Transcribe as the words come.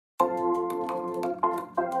Hi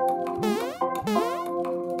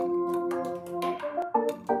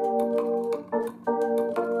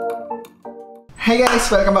guys,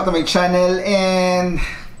 welcome back to my channel, and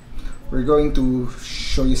we're going to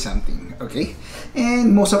show you something, okay?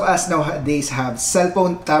 And most of us nowadays have cell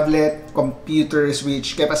phone, tablet, computers,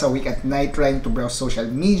 which keep us awake at night trying to browse social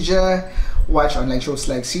media, watch online shows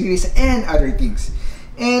like series, and other things.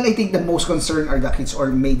 And I think the most concerned are the kids, or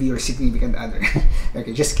maybe your significant other.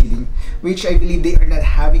 Okay, just kidding. Which I believe they are not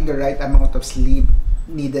having the right amount of sleep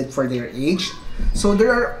needed for their age. So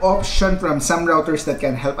there are options from some routers that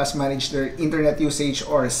can help us manage their internet usage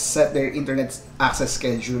or set their internet access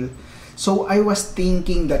schedule. So I was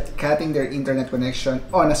thinking that cutting their internet connection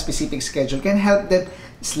on a specific schedule can help them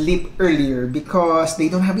sleep earlier because they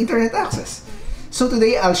don't have internet access. So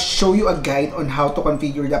today I'll show you a guide on how to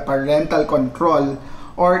configure the parental control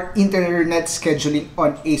or internet scheduling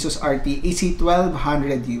on ASUS RT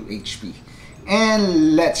AC1200 UHP.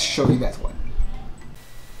 And let's show you that one.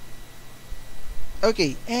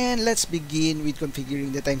 Okay, and let's begin with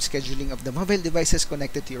configuring the time scheduling of the mobile devices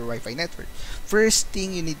connected to your Wi-Fi network. First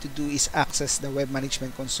thing you need to do is access the web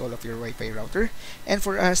management console of your Wi-Fi router. And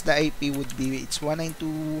for us, the IP would be it's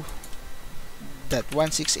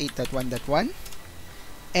 192.168.1.1.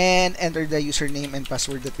 And enter the username and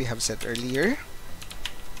password that we have set earlier.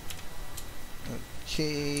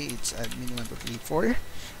 Okay, it's admin1234.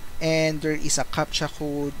 And there is a CAPTCHA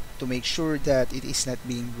code to make sure that it is not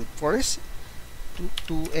being brute force.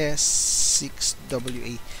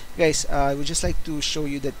 2S6WA. Guys, I would just like to show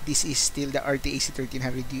you that this is still the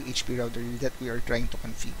RTAC1300 UHP router that we are trying to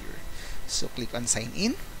configure. So click on sign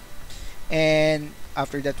in, and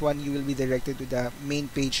after that one you will be directed to the main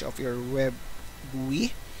page of your web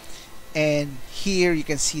GUI, and here you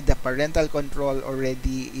can see the parental control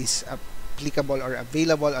already is applicable or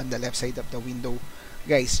available on the left side of the window.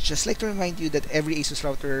 Guys, just like to remind you that every ASUS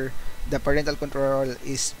router, the parental control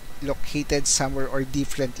is located somewhere or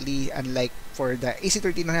differently. Unlike for the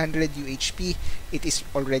AC1300 UHP, it is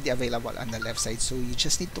already available on the left side, so you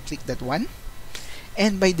just need to click that one.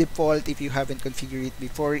 And by default, if you haven't configured it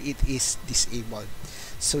before, it is disabled,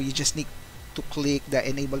 so you just need to click the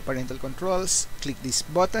enable parental controls, click this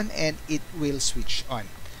button, and it will switch on.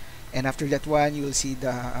 And after that one, you will see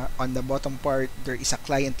the on the bottom part there is a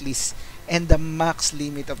client list, and the max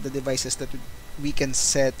limit of the devices that we can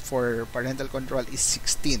set for parental control is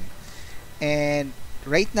 16. And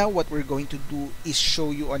right now what we're going to do is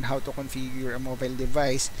show you on how to configure a mobile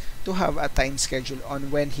device to have a time schedule on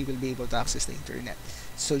when he will be able to access the internet.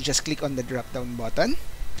 So just click on the drop down button,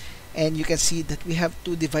 and you can see that we have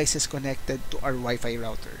two devices connected to our Wi-Fi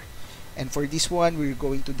router. And for this one, we're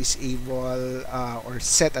going to disable or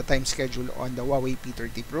set a time schedule on the Huawei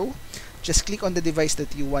P30 Pro. Just click on the device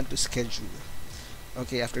that you want to schedule.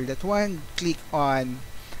 Okay, after that one, click on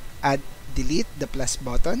add delete, the plus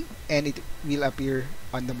button, and it will appear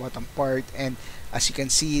on the bottom part. And as you can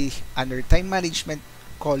see, under time management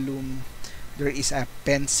column, there is a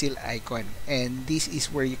pencil icon, and this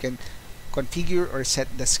is where you can configure or set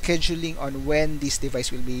the scheduling on when this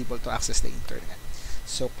device will be able to access the internet.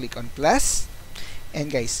 So click on plus,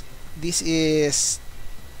 and guys, this is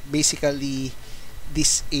basically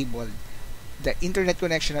disabled. The internet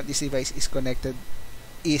connection of this device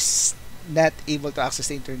is not able to access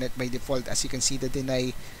the internet by default. As you can see, the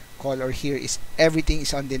deny color here is everything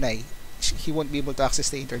is on deny. He won't be able to access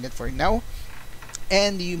the internet for now,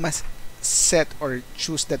 and you must set or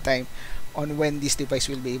choose the time on when this device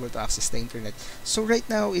will be able to access the internet. So right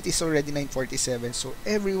now it is already 9:47, so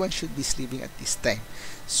everyone should be sleeping at this time.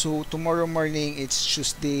 So tomorrow morning, it's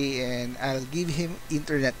Tuesday, and I'll give him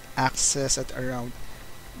internet access at around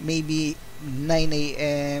maybe 9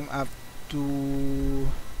 AM up to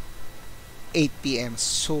 8 PM.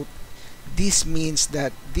 So this means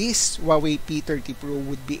that this Huawei P30 Pro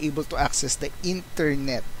would be able to access the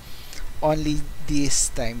internet only this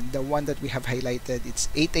time. The one that we have highlighted, it's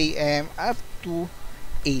 8 AM up to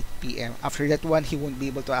 8 PM. After that one, he won't be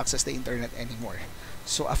able to access the internet anymore.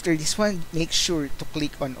 So after this one, make sure to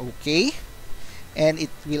click on OK, and it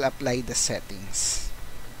will apply the settings.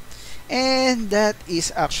 And that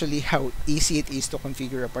is actually how easy it is to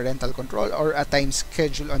configure a parental control or a time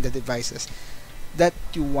schedule on the devices that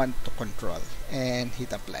you want to control. And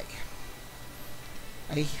hit apply.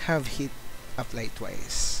 I have hit apply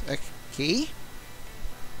twice. Okay,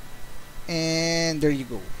 and there you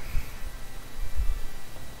go.